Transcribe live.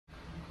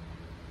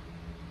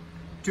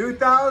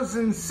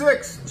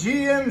2006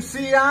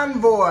 GMC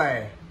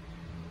Envoy.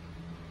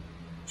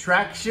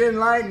 Traction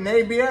light and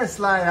ABS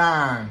light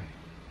on.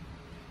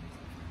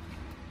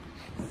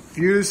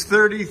 Fuse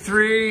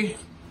 33.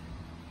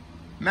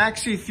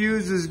 Maxi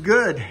fuse is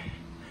good.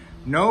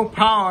 No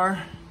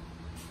power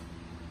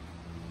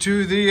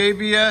to the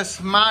ABS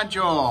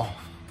module.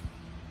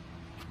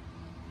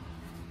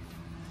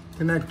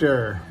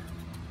 Connector.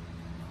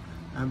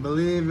 I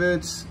believe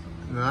it's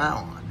that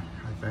one,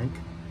 I think.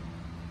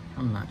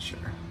 I'm not sure.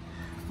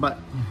 But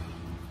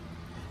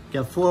you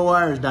got 4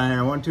 wires down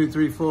here. 1, 2,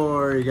 3,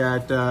 4. You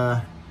got,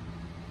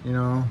 you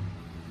know,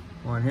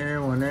 one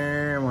here, one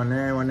there, one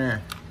there, one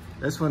there.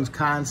 This one's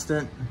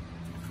constant.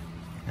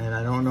 And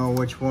I don't know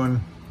which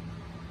one,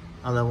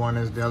 other one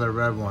is the other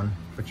red one.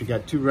 But you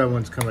got 2 red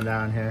ones coming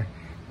down here.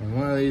 And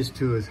one of these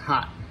 2 is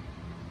hot.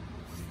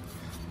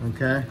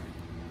 Okay?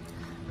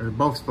 They're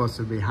both supposed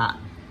to be hot.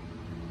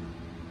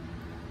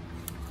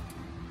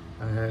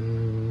 I had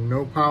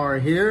no power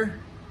here.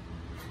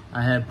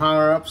 I had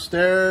power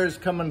upstairs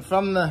coming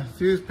from the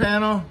fuse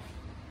panel.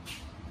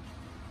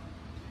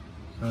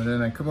 So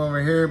then I come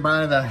over here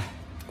by the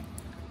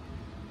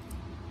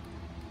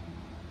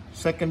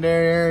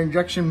secondary air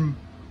injection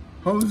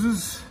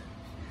hoses.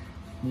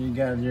 You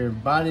got your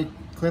body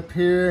clip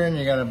here and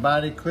you got a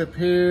body clip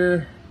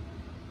here.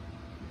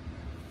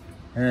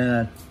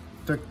 And I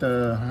took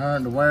the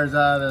wires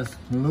out of this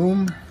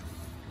loom,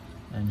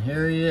 and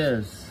here he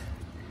is,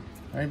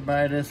 right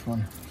by this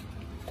one.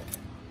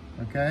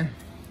 Okay,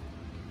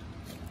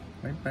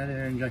 right by the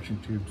air injection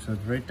tube, so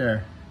it's right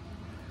there.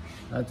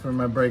 That's where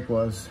my brake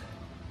was.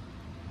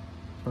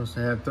 Supposed to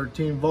have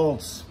 13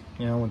 volts,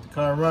 you know, with the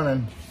car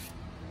running.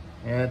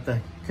 And at the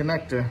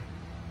connector,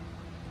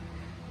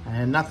 I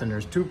had nothing.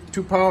 There's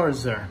two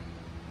powers there.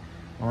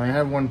 Only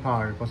had 1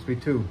 power. It's supposed to be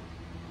 2.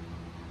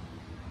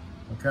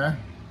 Okay,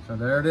 so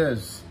there it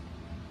is.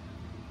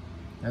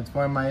 That's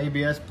why my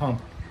ABS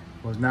pump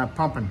was not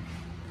pumping.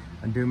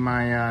 I do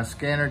my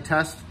scanner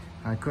test.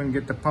 I couldn't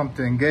get the pump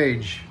to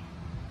engage.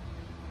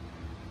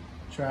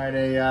 Tried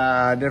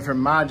a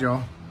different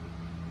module,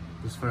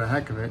 just for the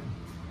heck of it.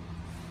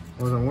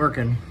 Wasn't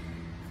working.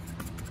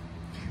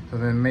 So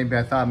then maybe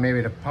I thought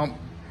maybe the pump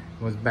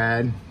was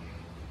bad.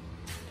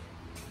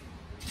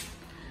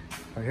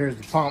 But here's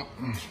the pump.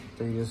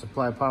 So you just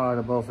apply power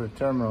to both of the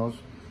terminals,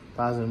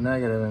 positive and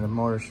negative, and the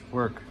motor should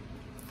work.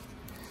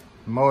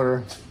 The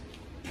motor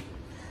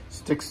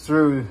sticks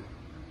through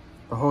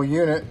the whole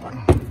unit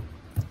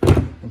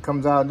and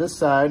comes out this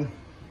side,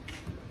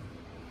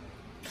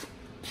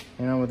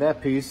 you know, with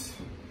that piece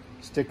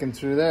sticking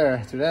through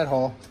there, through that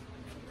hole.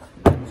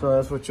 So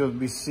that's what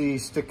you'll see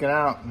sticking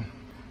out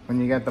when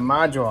you got the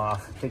module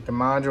off. Take the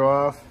module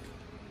off.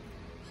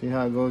 See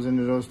how it goes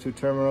into those 2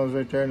 terminals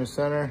right there in the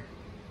center?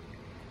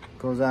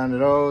 Goes onto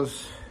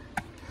those.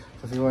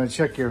 So if you want to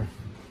check your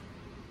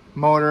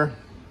motor,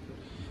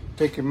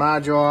 take your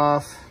module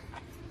off.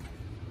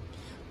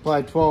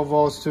 Apply 12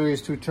 volts to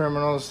these 2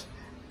 terminals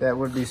that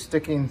would be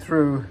sticking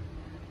through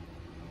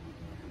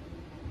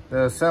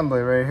the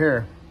assembly right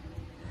here.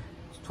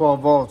 It's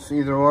 12 volts,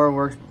 either or,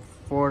 works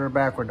forward or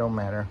backward, don't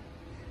matter.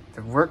 If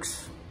it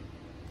works,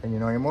 then you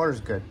know your motor's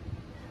good.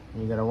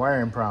 You got a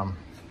wiring problem.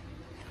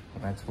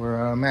 And that's where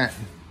I'm at.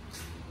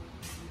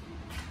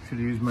 Should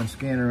have used my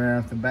scanner right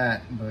off the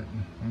bat, but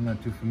I'm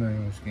not too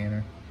familiar with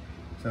scanner.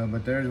 So,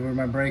 but there's where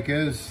my brake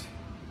is.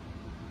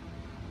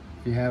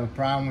 If you have a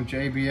problem with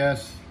your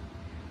ABS,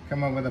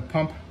 come up with a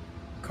pump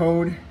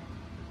code.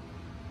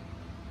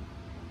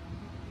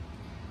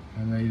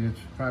 And that's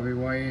probably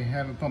why you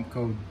have a pump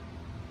code.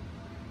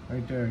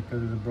 Right there,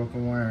 because of the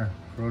broken wire,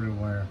 corroded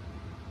wire.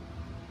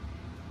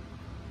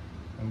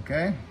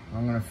 Okay,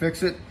 I'm gonna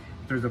fix it.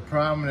 If there's a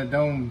problem and it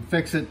don't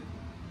fix it,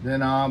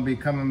 then I'll be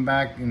coming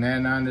back and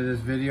adding on to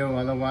this video.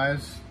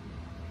 Otherwise,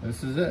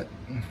 this is it.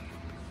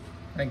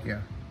 Thank you.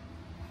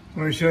 I'm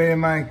gonna show you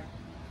my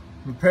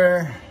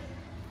repair.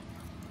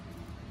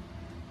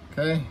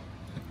 Okay,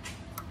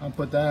 I'll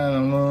put that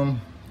on the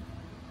loom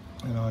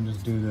and I'll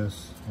just do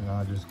this and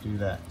I'll just do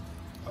that.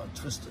 I'll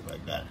twist it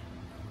like that,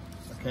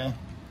 okay?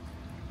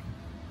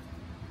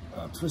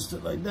 I'll twist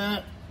it like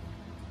that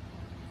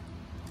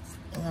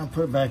and I'll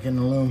put it back in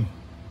the loom.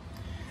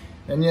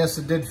 And yes,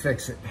 it did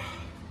fix it.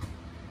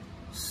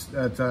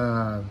 That's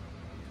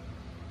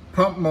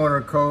pump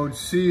motor code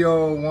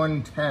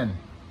C0110.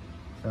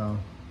 So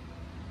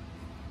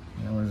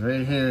it was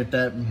right here at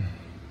that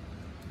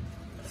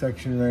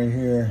section right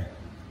here,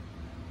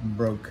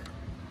 broke.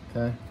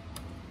 Okay,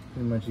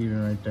 pretty much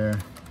even right there.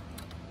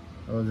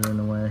 Those are in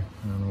the way.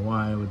 I don't know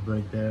why it would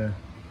break there.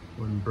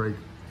 Wouldn't break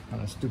on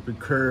a stupid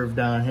curve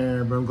down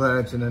here, but I'm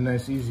glad it's in a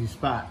nice easy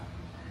spot.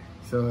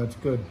 So that's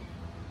good.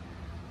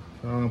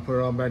 So I'm gonna put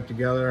it all back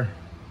together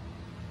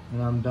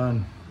and I'm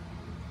done.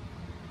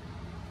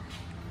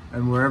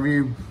 And wherever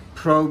you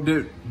probed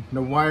it,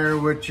 the wire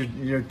with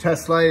your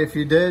test light, if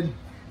you did,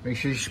 make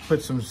sure you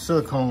put some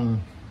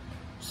silicone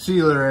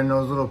sealer in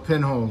those little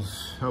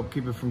pinholes. Help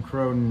keep it from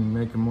corroding and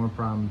making more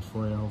problems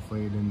for you.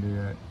 Hopefully you didn't do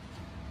that.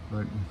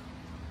 But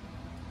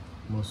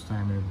most of the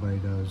time everybody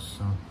does,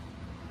 so.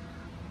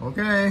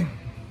 Okay.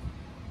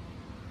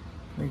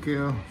 Thank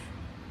you.